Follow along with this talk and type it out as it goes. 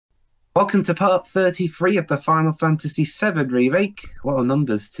Welcome to part 33 of the Final Fantasy VII Remake. A lot of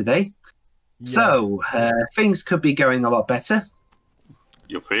numbers today. Yeah. So, things could be going a lot better.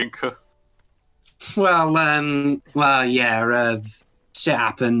 You think? Well, yeah, shit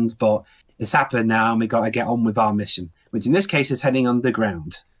happened, but it's happened now and we got to get on with our mission, which in this case is heading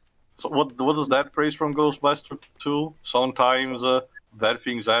underground. So what is that phrase from Ghostbuster 2? Sometimes bad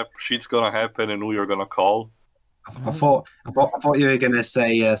things happen, shit's gonna happen and who you're gonna call? I thought you were going to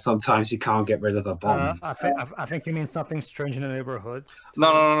say sometimes you can't get rid of a bomb. I think you mean something strange in the neighborhood.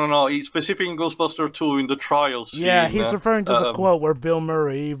 No. He's specific in Ghostbuster 2 in the trial scene. Yeah, he's referring to the quote where Bill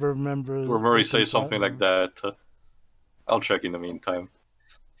Murray remembers. Where Murray says something like that. I'll check in the meantime.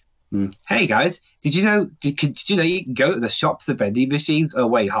 Hey guys, did you know you can go to the shops, the vending machines? Oh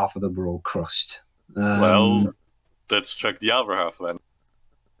wait, half of them were all crushed. Well, let's check the other half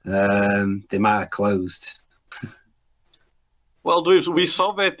then. They might have closed. Well, Dwibs, we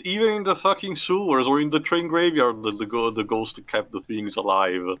saw that even in the fucking sewers or in the train graveyard, the ghost kept the things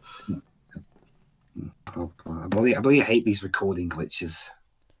alive. Oh, I believe I hate these recording glitches.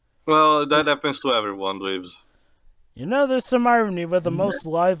 Well, that happens to everyone, Dwibs. You know, there's some irony where the most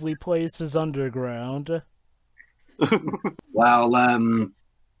lively place is underground. Well, I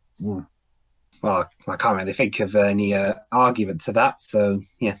can't really think of any argument to that, so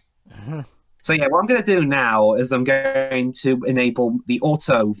yeah. So yeah, what I'm going to do now is I'm going to enable the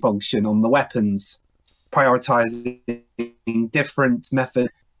auto function on the weapons, prioritizing different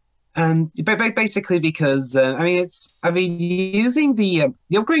methods, and basically because using the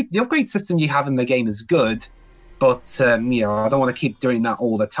upgrade system you have in the game is good, but you know, I don't want to keep doing that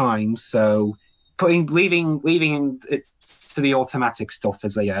all the time. So leaving it to the automatic stuff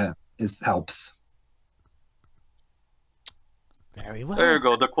helps. Very well. There you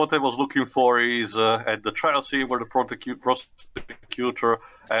go. The quote I was looking for is at the trial scene where the prosecutor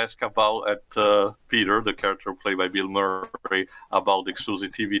asked about Peter, the character played by Bill Murray, about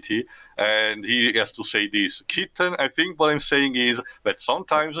exclusivity, and he has to say this. Kitten, I think what I'm saying is that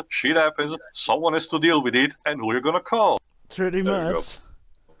sometimes shit happens, someone has to deal with it, and who you're gonna call? Pretty much.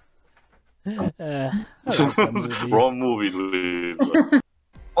 I like that movie. Wrong movie, Dwibs.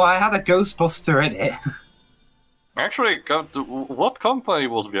 Well, I had a Ghostbuster in it. Actually, what company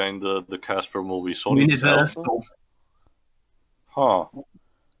was behind the Casper movie? Sony Universal. Itself? Huh.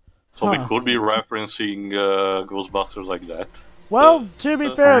 So we could be referencing Ghostbusters like that. Well, to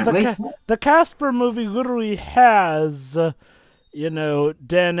be fair, the Casper movie literally has, you know,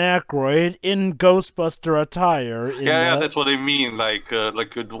 Dan Aykroyd in Ghostbuster attire. Yeah, that's what I mean.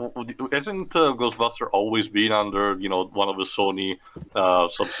 Hasn't Ghostbuster always been under, you know, one of the Sony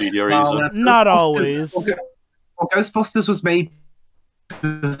subsidiaries? Well, not always. Well, Ghostbusters was made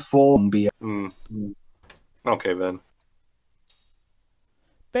before. Okay, then.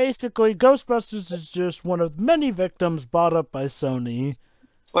 Basically, Ghostbusters is just one of many victims bought up by Sony.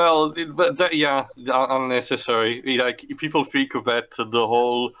 Well, yeah, unnecessary. Like, people think that the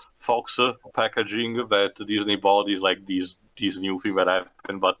whole Fox packaging that Disney bought is like these new thing that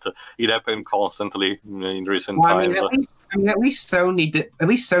happened, but it happened constantly in recent times. At least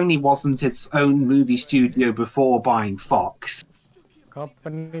Sony wasn't its own movie studio before buying Fox.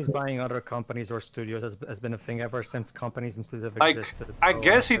 Companies buying other companies or studios has been a thing ever since companies and studios have existed. I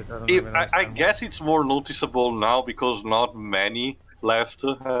guess it's more noticeable now because not many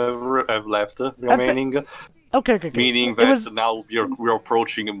have left remaining. Okay. Meaning that now we're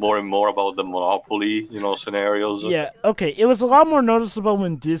approaching more and more about the monopoly, you know, scenarios. Yeah, okay. It was a lot more noticeable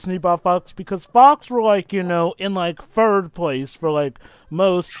when Disney bought Fox because Fox were like, you know, in like third place for like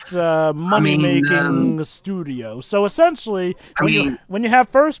most money-making studio. So essentially, when you have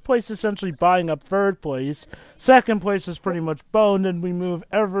first place essentially buying up third place, second place is pretty much boned, and we move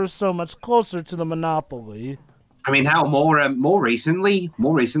ever so much closer to the monopoly. I mean, how more recently,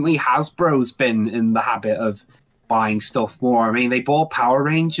 Hasbro's been in the habit of buying stuff more. I mean, they bought Power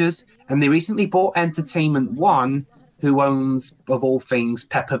Rangers, and they recently bought Entertainment One, who owns, of all things,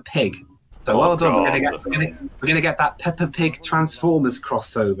 Peppa Pig. So well done. We're gonna get that Peppa Pig Transformers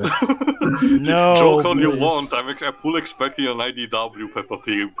crossover. No, joke all you want. I'm fully expecting an IDW Peppa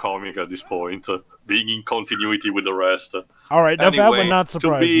Pig comic at this point, being in continuity with the rest. All right, now that would not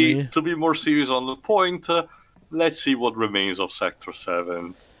surprise me. To be more serious on the point. Let's see what remains of Sector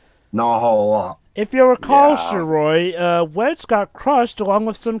 7. Not a whole lot. If you recall, Shiroi, Wedge got crushed along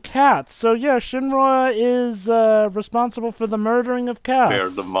with some cats. So yeah, Shinra is responsible for the murdering of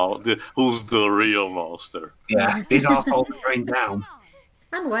cats. Who's the real monster? Yeah, these assholes are going down.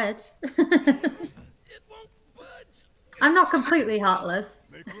 And Wedge. I'm not completely heartless.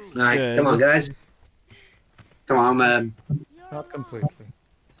 Alright, come on, guys. Come on, man. Not completely.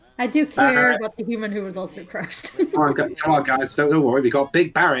 I do care about the human who was also crushed. Come on, guys, don't worry. We got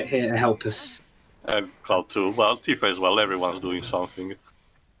Big Barret here to help us. And Cloud too. Well, Tifa as well. Everyone's doing something.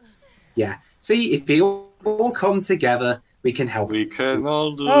 Yeah. See, if we all come together, we can help. We can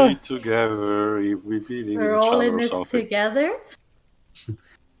all do it together if we believe in each other. We're all in or this something. together?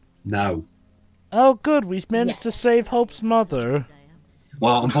 No. Oh, good. We've managed to save Hope's mother.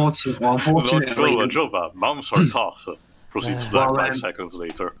 Well, unfortunately, Juba, mums are tough. Proceeds to die 5 seconds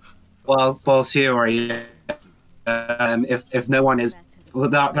later. well, Shuri, if no one is, well,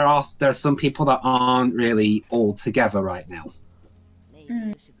 there are some people that aren't really all together right now.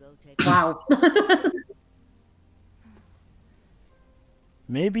 Wow.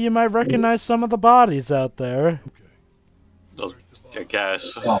 Maybe you might recognize some of the bodies out there. I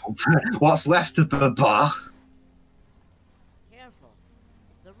guess. Well, what's left of the bar?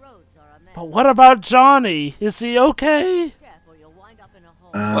 But what about Johnny? Is he okay?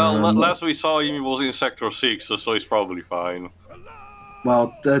 Well, last we saw him, he was in Sector 6, so he's probably fine.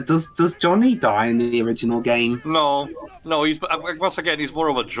 Well, does Johnny die in the original game? No, he's once again he's more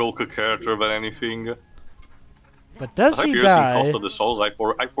of a Joker character than anything. But does he He's die? in Costa del Sol. I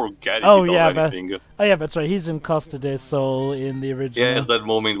forget if Oh he yeah, does anything. oh yeah, that's right. He's in Costa del Sol in the original. Yeah, it's that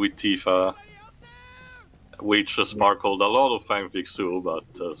moment with Tifa, which sparkled a lot of fanfics too. But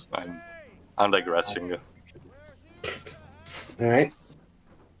I'm digressing. All right.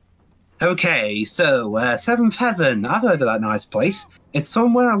 Okay, so 7th Heaven. I've heard of that nice place. It's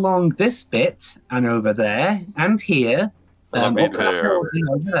somewhere along this bit, and over there, and here. Up that building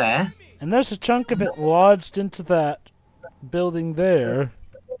over there. And there's a chunk of it lodged into that building there.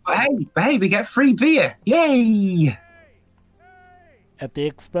 But hey, we get free beer! Yay! At the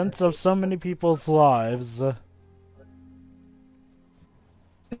expense of so many people's lives.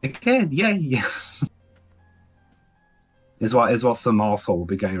 Again, yay! is what some arsehole will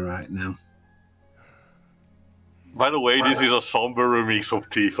be going right now. By the way, this is a somber remix of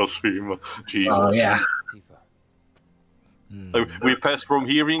Tifa's theme. Jesus. Oh yeah. We passed from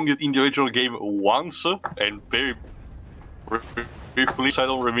hearing it in the original game once, and very briefly,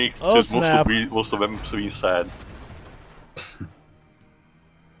 Silent Remake, just most of them being sad.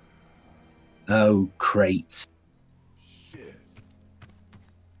 Oh, great.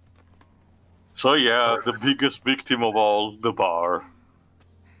 So yeah, the biggest victim of all, the bar.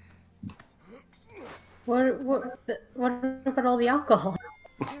 What about all the alcohol?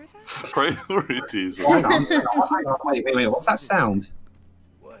 Priorities. Hang on, wait, what's that sound?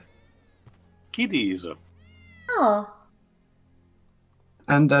 Kiddies. Oh.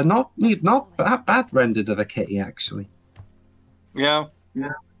 And not that bad rendered of a kitty, actually. Yeah.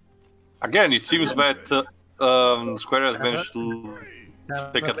 Again, it seems that Square has managed to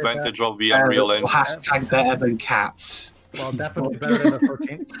take advantage of the Unreal Engine. Hashtag better than cats. Well, definitely better than the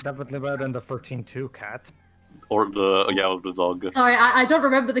 13. Definitely better than the 13-2 cat. Or the dog. Sorry, I don't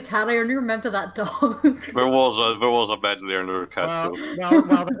remember the cat. I only remember that dog. There was a bad learner cat too.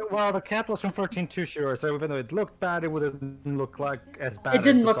 Well, the cat was from 13-2, sure. So even though it looked bad, it wouldn't look like as bad. It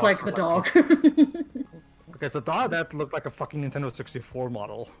didn't look like the dog. Because the dog that looked like a fucking Nintendo 64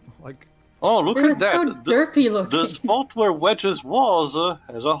 model. Like. Oh, look It at was that! so derpy looking. The spot where Wedge's was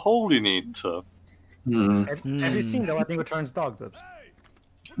has a hole in it. Have you seen the Lightning Returns dog,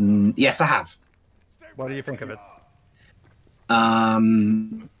 Dwibs? Yes, I have. What do you think of it?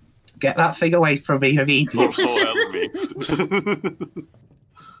 Get that thing away from me immediately. Oh, so help me.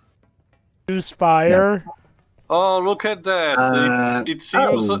 Use fire. Yeah. Oh, look at that!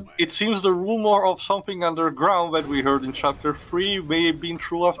 It seems the rumor of something underground that we heard in Chapter 3 may have been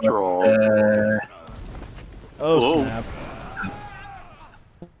true after all. Oh snap!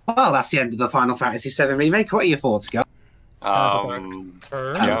 Well, that's the end of the Final Fantasy VII Remake. What are your thoughts, guys?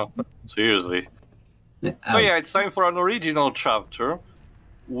 Yeah, seriously. So yeah, it's time for an original chapter,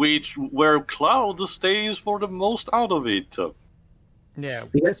 where Cloud stays for the most out of it. Yeah,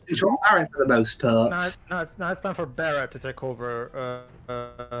 we get to control Barret for the most part. No, it's time for Barret to take over.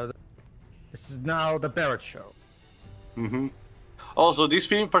 This is now the Barret show. Also, this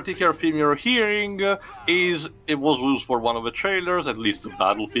particular theme you're hearing it was used for one of the trailers, at least the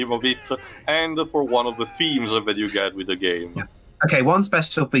battle theme of it, and for one of the themes that you get with the game. Yeah. Okay, one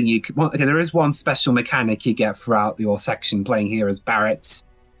special thing there is one special mechanic you get throughout your section playing here as Barret.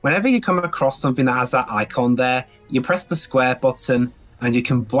 Whenever you come across something that has that icon there, you press the square button and you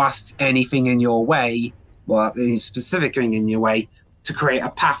can blast anything in your way, well, specific thing in your way, to create a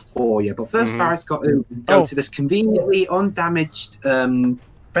path for you. But first, Barret's got to go to this conveniently undamaged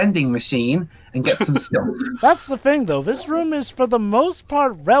vending machine and get some stuff. That's the thing, though. This room is, for the most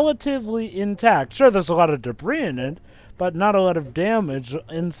part, relatively intact. Sure, there's a lot of debris in it, but not a lot of damage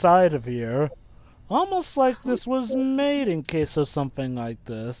inside of here. Almost like this was made in case of something like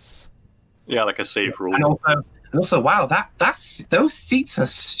this. Yeah, like a safe room. And also, wow, those seats are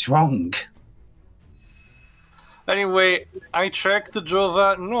strong. Anyway, I checked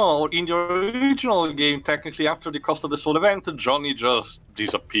Jova. No, in the original game, technically, after the Cost of the Soul event, Johnny just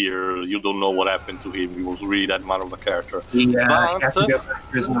disappeared. You don't know what happened to him. He was really that man of a character. Yeah, he had to go back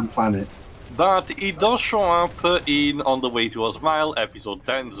to his own planet. But it does show up in On the Way to a Smile, episode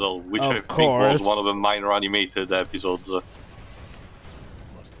Denzel, which I think was one of the minor animated episodes.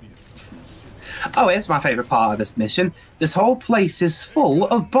 Oh, here's my favourite part of this mission. This whole place is full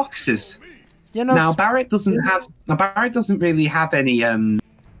of boxes. You know, Now Barret doesn't really have any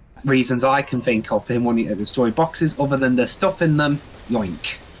reasons I can think of for him wanting to destroy boxes other than there's stuff in them.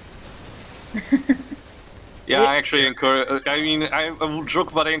 Yoink. Yeah, I actually encourage. I mean, I would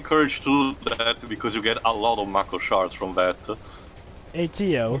joke, but I encourage to do that because you get a lot of Mako shards from that.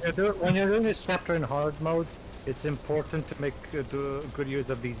 ATO. When you're doing this chapter in hard mode, it's important to make do good use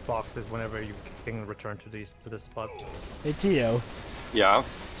of these boxes whenever you can return to this spot. ATO. Yeah.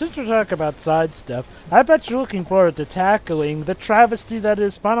 Since we're talking about side stuff, I bet you're looking forward to tackling the travesty that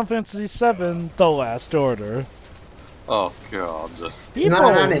is Final Fantasy VII: The Last Order. Oh god. It's not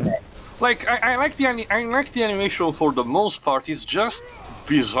an anime. Like I like the animation for the most part. It's just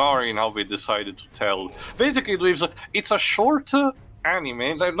bizarre in how they decided to tell. Basically, it's a short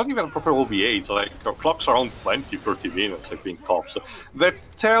anime, like not even a proper OVA. It's like clocks around 20-30 minutes, I think, tops. That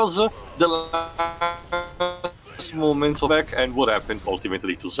tells the last moments of Zack and what happened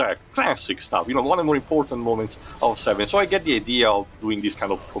ultimately to Zack. Classic stuff. You know, one of the more important moments of 7. So I get the idea of doing this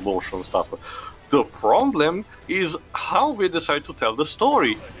kind of promotion stuff. The problem is how we decide to tell the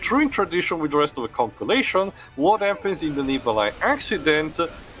story. True in tradition with the rest of the compilation, what happens in the Nibelheim accident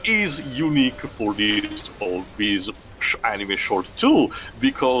is unique for this anime short too,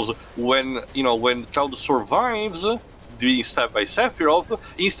 because when Cloud survives being stabbed by Sephiroth,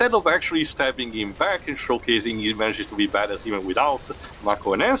 instead of actually stabbing him back and showcasing he manages to be badass even without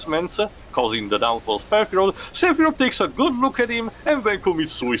Mako enhancements, causing the downfall of Sephiroth takes a good look at him and then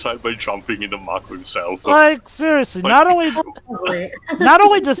commits suicide by jumping in the Mako himself. Like, seriously, not only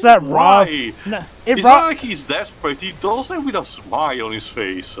does that rob... It's not like he's desperate, he does it with a smile on his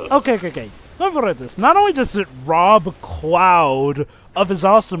face. Okay. Look at this. Not only does it rob Cloud of his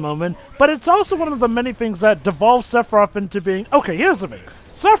awesome moment, but it's also one of the many things that devolve Sephiroth into being... Okay, here's the thing.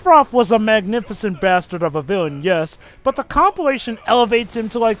 Sephiroth was a magnificent bastard of a villain, yes, but the compilation elevates him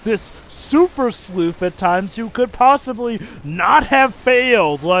to like this super sleuth at times who could possibly not have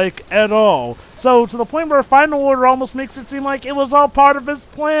failed, like, at all. So, to the point where Final Order almost makes it seem like it was all part of his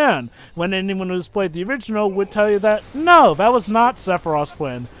plan, when anyone who's played the original would tell you that, no, that was not Sephiroth's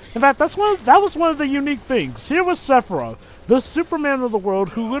plan. In fact, that was one of the unique things. Here was Sephiroth, the Superman of the world,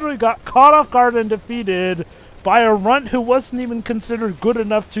 who literally got caught off guard and defeated by a runt who wasn't even considered good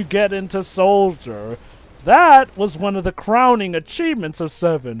enough to get into Soldier. That was one of the crowning achievements of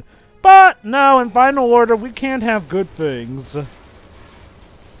 7. But no, in Final Order, we can't have good things.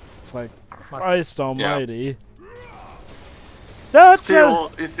 It's like, Christ almighty. That's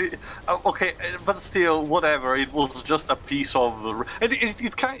still, okay, but still, whatever. It was just a piece of the...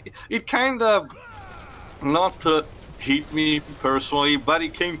 It kind of not hit me personally, but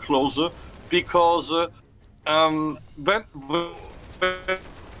it came closer because when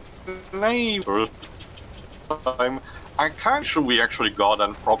I first time, I'm kind of sure we actually got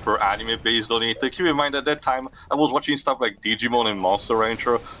a proper anime based on it. Keep in mind at that time I was watching stuff like Digimon and Monster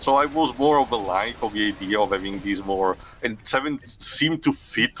Rancher, so I was more of a like of the idea of having these more, and 7 seemed to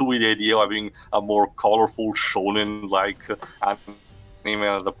fit with the idea of having a more colorful shonen-like anime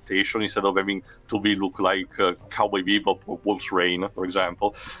adaptation instead of having to look like Cowboy Bebop or Wolf's Rain, for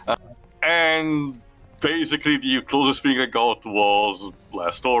example. And basically the closest thing I got was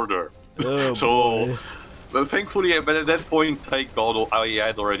Last Order. Oh, so boy. Well, thankfully, but at that point, I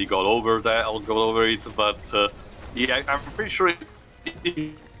had already got over that. I'll go over it, but yeah, I'm pretty sure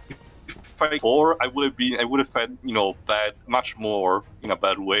if I would have felt, bad, much more in a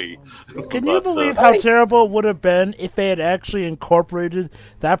bad way. Can you believe how terrible it would have been if they had actually incorporated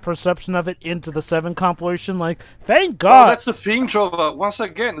that perception of it into the 7 compilation? Like, thank God. Well, that's the thing, Jova. Once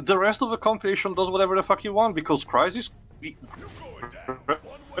again, the rest of the compilation does whatever the fuck you want because Crisis,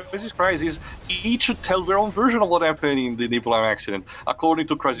 each should tell their own version of what happened in the Nibelheim accident. According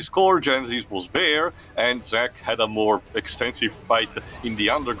to Crisis Core, Genesis was there, and Zack had a more extensive fight in the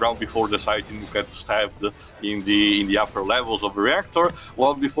underground before deciding to get stabbed in the upper levels of the reactor,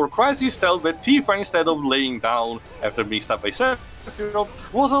 while before Crisis tell that Tifa, instead of laying down after being stabbed by Sephiroth,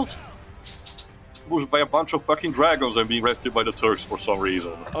 was ambushed by a bunch of fucking dragons and being rescued by the Turks for some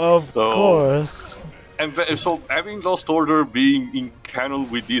reason. Of course. And so having Lost Order being in canon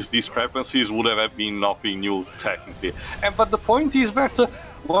with these discrepancies would have been nothing new technically. But the point is that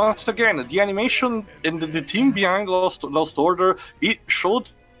once again, the animation and the team behind Lost Order, it showed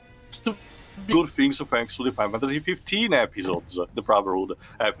good things thanks to the Final Fantasy 15 episodes, the Brotherhood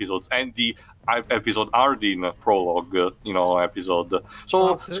episodes, and the episode Ardyn prologue, episode.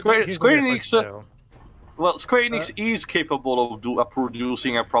 So Square Enix. Well, Square Enix is capable of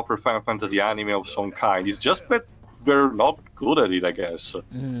producing a proper Final Fantasy anime of some kind. It's just that they're not good at it, I guess.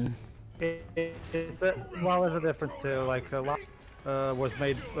 There's a difference too. Like a lot was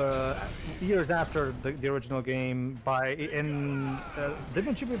made years after the original game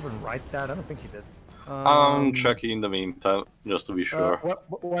didn't you even write that? I don't think you did. I'm checking in the meantime, just to be sure.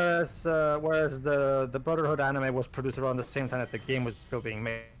 Whereas the Brotherhood anime was produced around the same time that the game was still being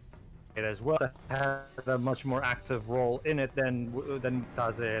made as well, that had a much more active role in it than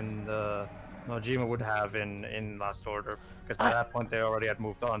Taze and Nojima would have in Last Order, because by that point they already had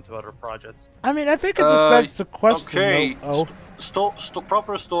moved on to other projects. I mean, I think it just begs the question. Okay,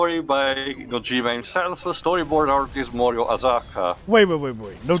 proper story by Nojima himself, storyboard artist Morio Asaka. Wait.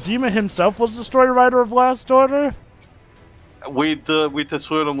 Nojima himself was the story writer of Last Order? With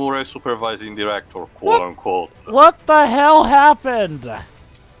Tetsuya Nomura supervising director, quote unquote. What the hell happened?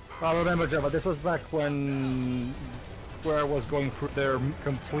 I remember, Java, this was back when Square was going through their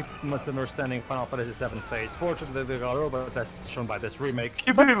complete misunderstanding Final Fantasy VII phase. Fortunately, they got over, but that's shown by this remake.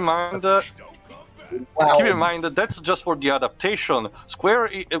 Keep in mind that that's just for the adaptation. Square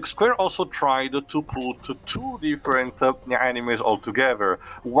also tried to put two different animes all together.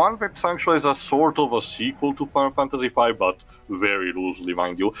 One that functions as a sort of a sequel to Final Fantasy V, but very loosely,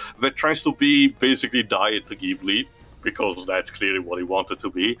 mind you, that tries to be basically Diet Ghibli, because that's clearly what he wanted to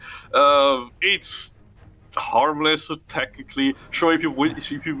be. It's harmless, technically. Sure, if you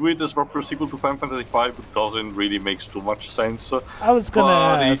witness proper sequel to Final Fantasy V, it doesn't really make too much sense. I was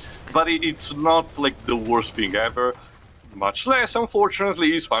gonna ask. But it's not like the worst thing ever. Much less,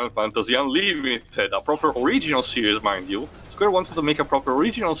 unfortunately, is Final Fantasy Unlimited, a proper original series, mind you. Square wanted to make a proper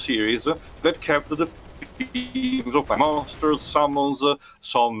original series that kept the themes of monsters, summons,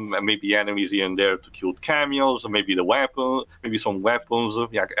 some maybe enemies here and there to cute cameos, maybe some weapons,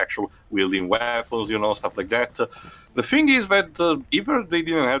 actual wielding weapons, stuff like that. The thing is that either they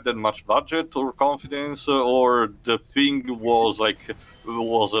didn't have that much budget or confidence, or the thing was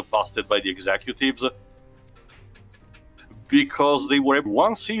busted by the executives, because they were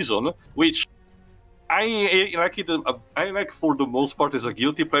one season, which I like it. I like for the most part as a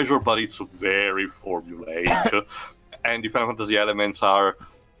guilty pleasure, but it's very formulaic, and the Final Fantasy elements are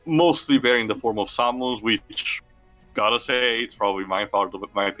mostly there in the form of summons, which, gotta say, it's probably my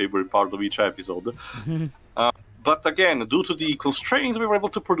favorite part of each episode. But again, due to the constraints, we were able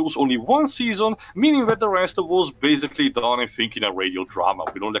to produce only one season, meaning that the rest was basically done, I think, in a radio drama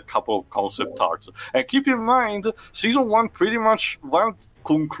with only a couple of concept arts. And keep in mind, season 1 pretty much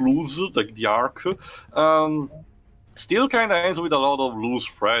concludes the arc. Still kind of ends with a lot of loose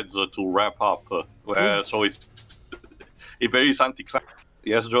threads to wrap up. So it's very anticlimactic.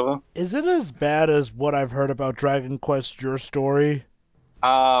 Yes, Jova? Is it as bad as what I've heard about Dragon Quest Your Story?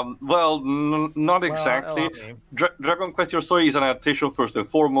 Well, not exactly. Dragon Quest Your Story is an adaptation first and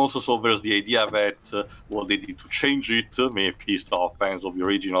foremost, so there's the idea that they need to change it, may have pissed off fans of the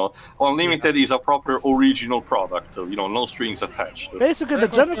original. Unlimited is a proper original product, no strings attached. Basically, the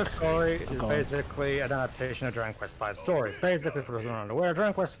Dragon Quest Story is basically an adaptation of Dragon Quest V story. Basically, for those who are unaware,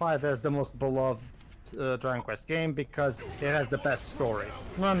 Dragon Quest V is the most beloved Dragon Quest game because it has the best story.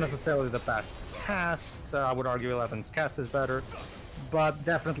 Not necessarily the best cast, I would argue 11's cast is better, but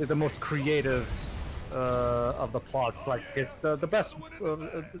definitely the most creative of the plots. Like, it's the best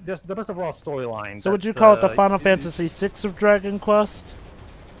overall storyline. So would you call it the Final Fantasy VI of Dragon Quest?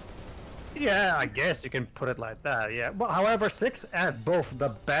 Yeah, I guess you can put it like that, yeah. Well, however, 6 had both the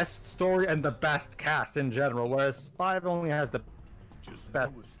best story and the best cast in general, whereas 5 only has the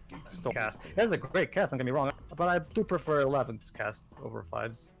best cast. It has a great cast, don't get me wrong, but I do prefer 11's cast over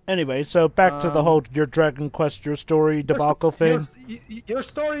 5's. Anyway, so back to the whole your Dragon Quest Your Story debacle thing. Your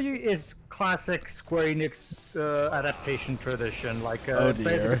story is classic Square Enix adaptation tradition. Like,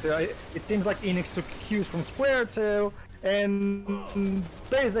 basically, it seems like Enix took cues from Square too, and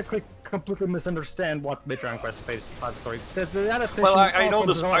basically completely misunderstand what the Dragon Quest V story, because the adaptation. Well, I know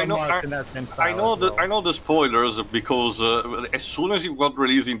also this. I know. in that same style I know as the. well. I know the spoilers because as soon as it got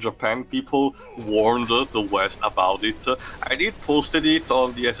released in Japan, people warned the West about it. I did posted it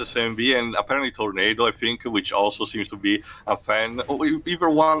on the SSMB, and apparently Tornado, I think, which also seems to be a fan. Or either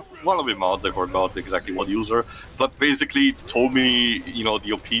one of the mods, I forgot exactly what user, but basically told me,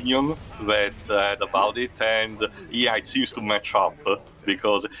 the opinion that about it, and yeah, it seems to match up.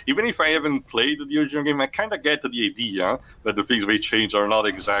 Because even if I haven't played the original game, I kind of get the idea that the things they change are not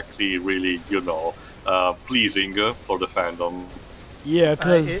exactly really, pleasing for the fandom. Yeah,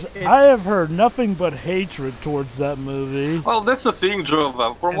 because I have heard nothing but hatred towards that movie. Well, that's the thing,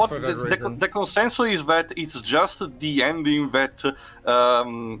 Jova. From what the consensus is that it's just the ending that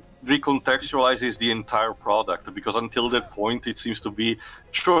recontextualizes the entire product, because until that point it seems to be,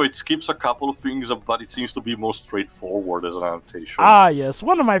 sure, it skips a couple of things, but it seems to be more straightforward as an adaptation. Ah, yes,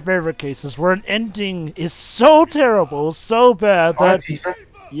 one of my favorite cases where an ending is so terrible, so bad that...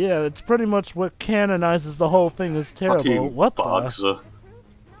 Yeah, it's pretty much what canonizes the whole thing as terrible. Fucking what bugs. the?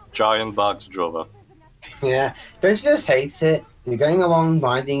 Giant bugs, Jova. Yeah, don't you just hate it? You're going along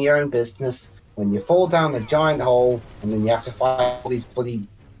minding your own business, when you fall down a giant hole, and then you have to fight all these bloody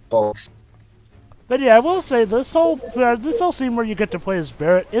bugs. But yeah, I will say this whole scene where you get to play as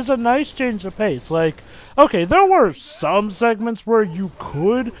Barret is a nice change of pace. Like, okay, there were some segments where you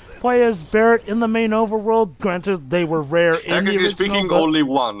could play as Barret in the main overworld. Granted, they were rare in the original. Technically speaking, only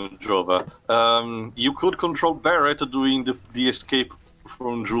one, Jova. You could control Barret doing the escape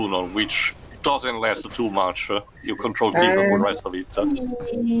from Juno, which doesn't last too much. You control people for the rest of it.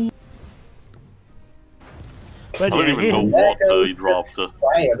 But I don't even know what he dropped.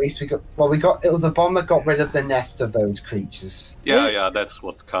 Right, at least we got. It was a bomb that got rid of the nest of those creatures. Yeah, that's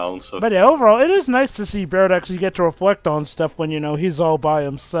what counts. But yeah, overall, it is nice to see Barret actually get to reflect on stuff when, he's all by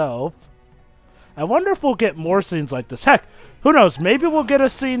himself. I wonder if we'll get more scenes like this. Heck, who knows? Maybe we'll get a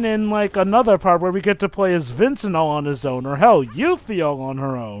scene in, like, another part where we get to play as Vincent all on his own, or hell, Yuffie all on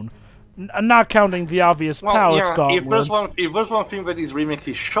her own. Not counting the obvious Palace Gauntlet. If there's one thing that this remake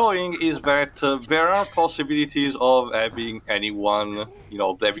is showing is that there are possibilities of having anyone,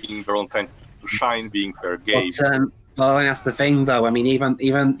 having their own time to shine, being fair game. Well, that's the thing, though. I mean,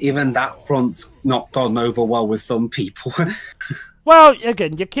 even that front's not gone over well with some people. Well,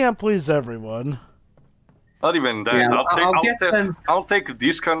 again, you can't please everyone. Not even that. Yeah, I'll take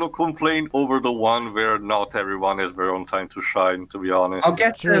this kind of complaint over the one where not everyone has their own time to shine. To be honest, I'll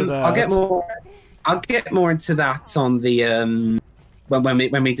get more into that on the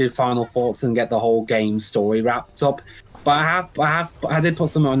when we do final thoughts and get the whole game story wrapped up. But I did put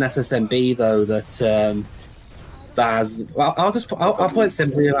something on SSMB though that I'll put it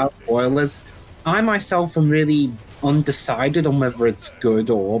simply without spoilers. I myself am really undecided on whether it's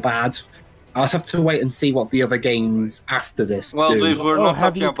good or bad. I'll have to wait and see what the other games after this do. Well, we're not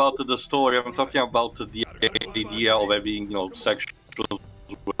talking about the story. I'm talking about the idea of having, sections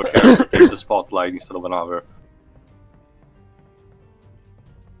where there's the spotlight instead of another.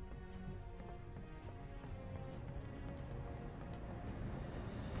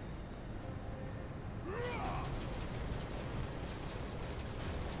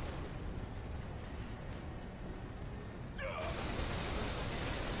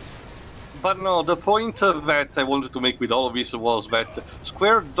 But no, the point that I wanted to make with all of this was that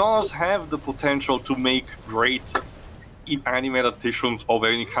Square does have the potential to make great anime adaptations of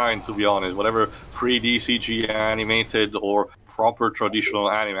any kind, to be honest. Whatever 3D, CG animated, or proper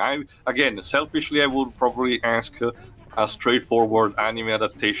traditional anime. Again, selfishly, I would probably ask a straightforward anime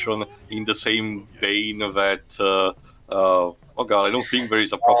adaptation in the same vein that... oh god, I don't think there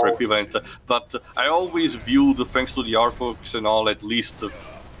is a proper equivalent. But I always viewed, thanks to the artbooks and all, at least...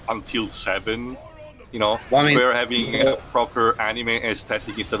 until 7, Square having a proper anime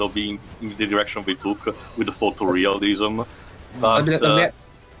aesthetic instead of being in the direction we took with the photorealism. But they've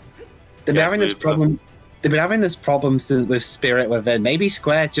been having this problem. They've been having this problem with Spirit within. Maybe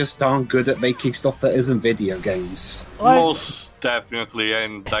Square just aren't good at making stuff that isn't video games. Most definitely,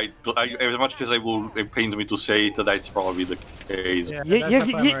 and as much as it pains me to say it, that's probably the case. Yeah,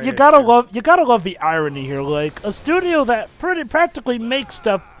 you gotta love the irony here. Like a studio that practically makes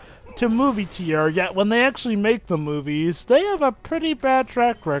stuff to movie tier, yet when they actually make the movies, they have a pretty bad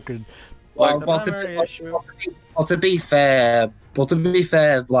track record. Well, to be fair,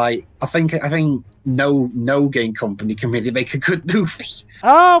 like I think no game company can really make a good movie.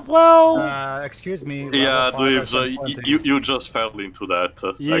 Oh well. Excuse me. Yeah, Dwibs, you just fell into that.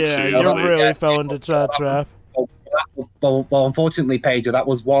 Yeah, you really fell into that trap. well, unfortunately, Pedro, that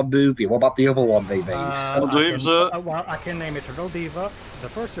was one movie. What about the other one they made? I can name Eternal Diva, the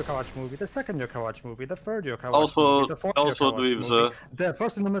first Yokai Watch movie, the second Yokai Watch movie, the third Yokai Watch movie, the fourth Yokai Watch movie, the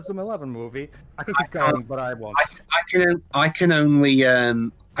first Zoom 11 movie. I could keep going, but I won't. I can only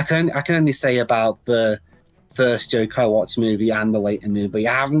say about the first Yokai Watch movie and the later movie.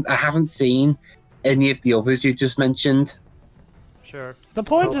 I haven't seen any of the others you just mentioned. Sure. The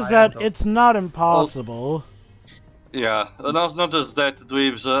point is that it's not impossible. Yeah, not just that,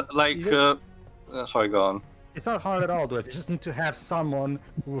 Dwibs. Sorry, go on. It's not hard at all, Dwibs. You just need to have someone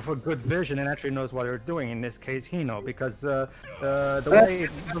with a good vision and actually knows what they're doing. In this case, Hino, because the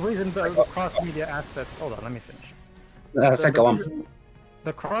reason the cross-media aspect. Hold on, let me finish. Go on.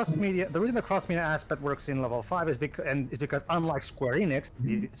 The reason the cross-media aspect works in level 5 is because unlike Square Enix,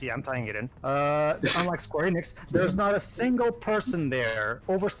 see, I'm tying it in. Unlike Square Enix, there's not a single person there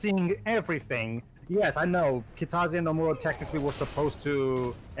overseeing everything. Yes, I know Kitase and Nomura technically were supposed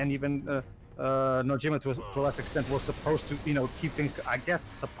to, and even Nojima to a less extent were supposed to, keep things. I guess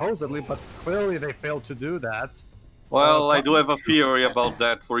supposedly, but clearly they failed to do that. Well, I do have a theory about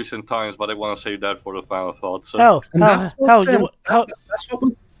that for recent times, but I want to save that for the final thoughts.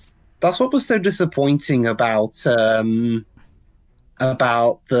 That's what was so disappointing about the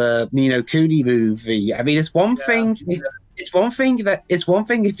Ni no Kuni movie. I mean, it's one thing if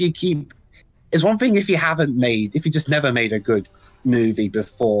you just never made a good movie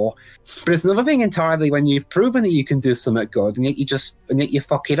before, but it's another thing entirely when you've proven that you can do something good and yet you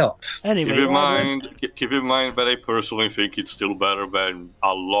fuck it up. Anyway, keep in mind that I personally think it's still better than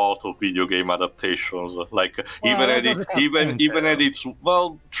a lot of video game adaptations. Even at its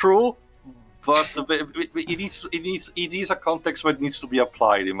true. But it is a context that needs to be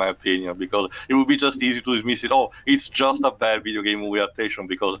applied, in my opinion, because it would be just easy to dismiss it. Oh, it's just a bad video game movie adaptation.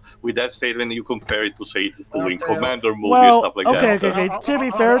 Because with that statement, you compare it to, say, the Wing Commander movie and stuff like that. Okay. To be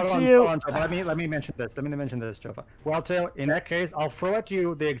fair to you, let me mention this. Jova. Well, Tail, in that case, I'll throw at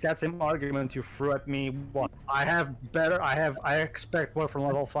you the exact same argument you threw at me once. I expect more from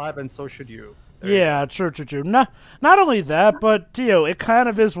level 5, and so should you. Yeah, true. Not only that, but, Tio, it kind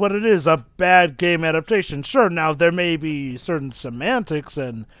of is what it is, a bad game adaptation. Sure, now there may be certain semantics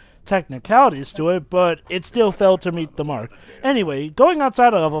and technicalities to it, but it still failed to meet the mark. Anyway, going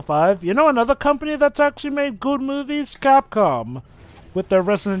outside of level 5, another company that's actually made good movies? Capcom. With their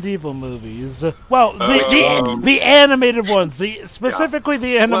Resident Evil movies. Well, the animated ones, specifically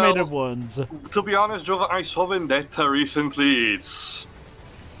the animated ones. To be honest, Jova, I saw Vendetta recently. It's...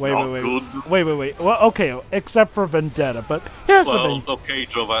 Wait. Well, okay, except for Vendetta, but here's the thing. Okay,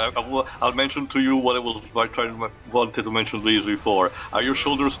 Jova, I'll mention to you what I wanted to mention to you before. Are your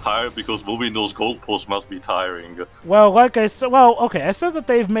shoulders tired? Because moving those goalposts must be tiring. Well, like I said, I said that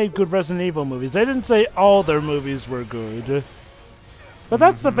they've made good Resident Evil movies. I didn't say all their movies were good. But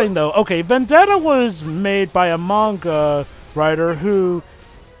that's the thing, though. Okay, Vendetta was made by a manga writer who,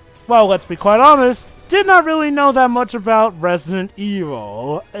 well, let's be quite honest, did not really know that much about Resident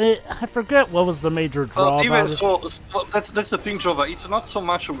Evil. I forget what was the major draw even so, that's the thing, Jova. It's not so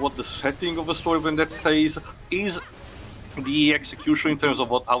much what the setting of the story Vendetta is the execution in terms of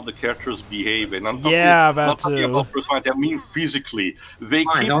how the characters behave. And I'm not talking about personality, I mean physically. They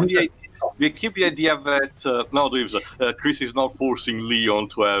keep the idea that Chris is not forcing Leon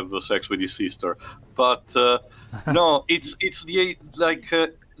to have sex with his sister, but no, it's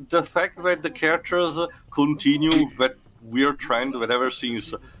the fact that the characters continue that weird trend that ever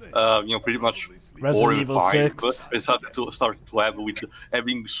since pretty much Resident Evil 6 they started to have with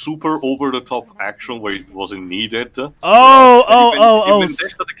having super over the top action where it wasn't needed. Even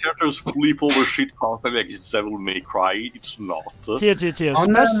that the characters flip over shit constantly, like it's Devil May Cry, it's not.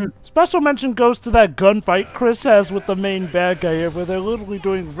 Special mention goes to that gunfight Chris has with the main bad guy here, where they're literally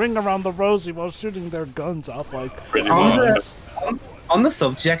doing Ring Around the Rosie while shooting their guns off pretty much. On the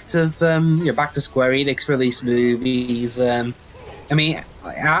subject of back to Square Enix release movies, I mean,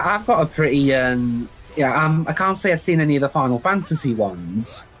 I've got a pretty I can't say I've seen any of the Final Fantasy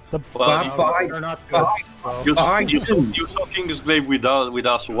ones. You saw Kingsglaive with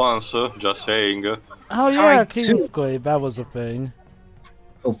us once, just saying. Oh yeah, Kingsglaive, that was a thing.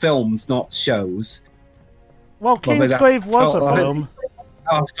 Oh, films, not shows. Well, Kingsglaive was a film.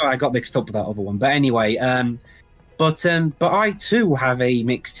 Oh, sorry, I got mixed up with that other one. But anyway, But I too have a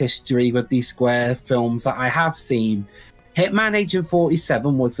mixed history with these Square films that I have seen. Hitman Agent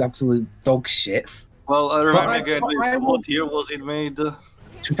 47 was absolute dog shit. Well, I remember again, what year was it made?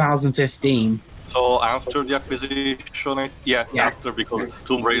 2015. So after the acquisition, after, because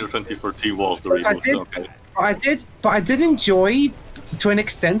Tomb Raider 2013 was the reboot. Okay. I did enjoy, to an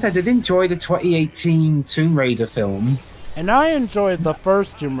extent, I did enjoy the 2018 Tomb Raider film. And I enjoyed the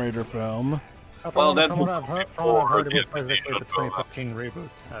first Tomb Raider film. Well, that from what I've heard, it was basically the 2015 reboot.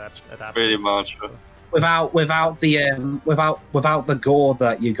 Pretty much. Without the gore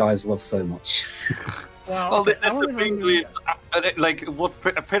that you guys love so much. Well, that's the thing with, like what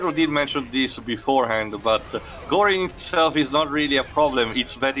Pedro did mention this beforehand, but goring itself is not really a problem.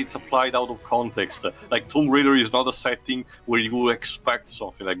 It's that it's applied out of context. Like Tomb Raider is not a setting where you expect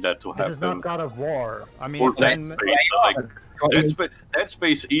something like that to happen. This is not God of War. I mean, or Dead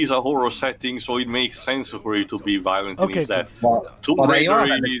Space is a horror setting, so it makes sense for it to be violent in its death. Tomb Raider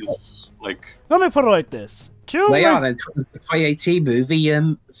is like. Let me put it like this. The 2018 movie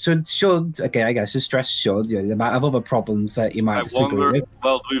should again, I guess, stress should. You know, they might have other problems that you might disagree with.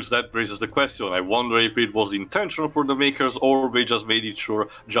 Well, Dwibs, that raises the question. I wonder if it was intentional for the makers, or they just made it sure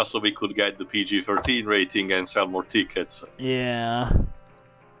just so they could get the PG-13 rating and sell more tickets. Yeah.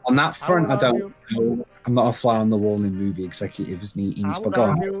 On that front, I don't know. I'm not a fly on the wall in movie executives meetings, but go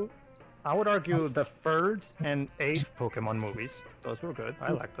on. I would argue the third and eighth Pokemon movies. Those were good.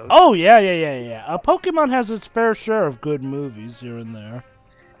 I like those. Oh, yeah. Pokemon has its fair share of good movies here and there.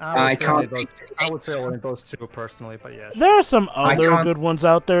 I would say only those two personally, but yeah. There are some other good ones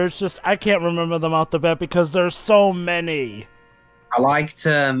out there. It's just I can't remember them off the bat because there's so many. I liked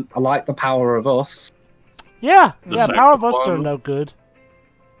The Power of Us. Yeah, Power of Us turned out good.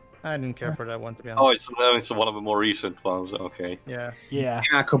 I didn't care for that one, to be honest. Oh, it's one of the more recent ones. Okay. Yeah.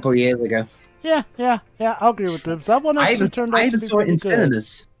 A couple of years ago. Yeah. I'll agree with Dwibs. That one actually turned out to be saw it in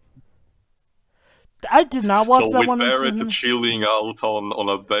cinemas. I did not watch that one in cinemas. So with cinemas. chilling out on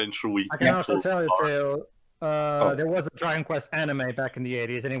a bench week. I can also tell you, Tail, there was a Dragon Quest anime back in the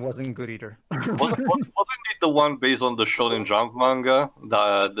 80s, and it wasn't good either. Wasn't it the one based on the Shonen Jump manga,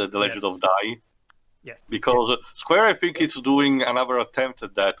 the Legend of Dai? Yes. Because Square, I think, is doing another attempt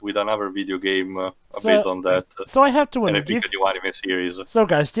at that with another video game based on that. So I have to wonder. And I think a new anime series. So,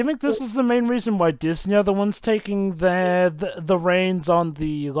 guys, do you think this is the main reason why Disney are the ones taking the reins on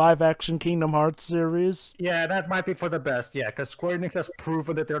the live-action Kingdom Hearts series? Yeah, that might be for the best. Yeah, because Square Enix has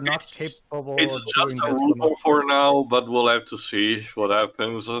proven that they're not capable. It's of just doing a this rumor for now, but we'll have to see what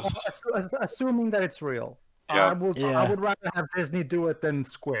happens. Assuming that it's real. Yeah. I would rather have Disney do it than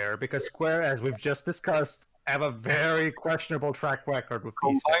Square, because Square, as we've just discussed, have a very questionable track record with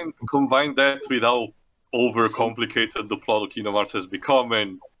these. Combine that with how overcomplicated the plot of Kingdom Hearts has become,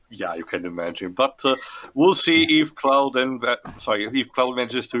 and yeah, you can imagine. But we'll see if Cloud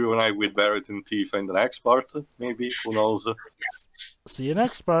manages to reunite with Barret and Tifa in the next part. Maybe, who knows? See you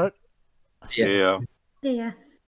next part. Yeah. Yeah.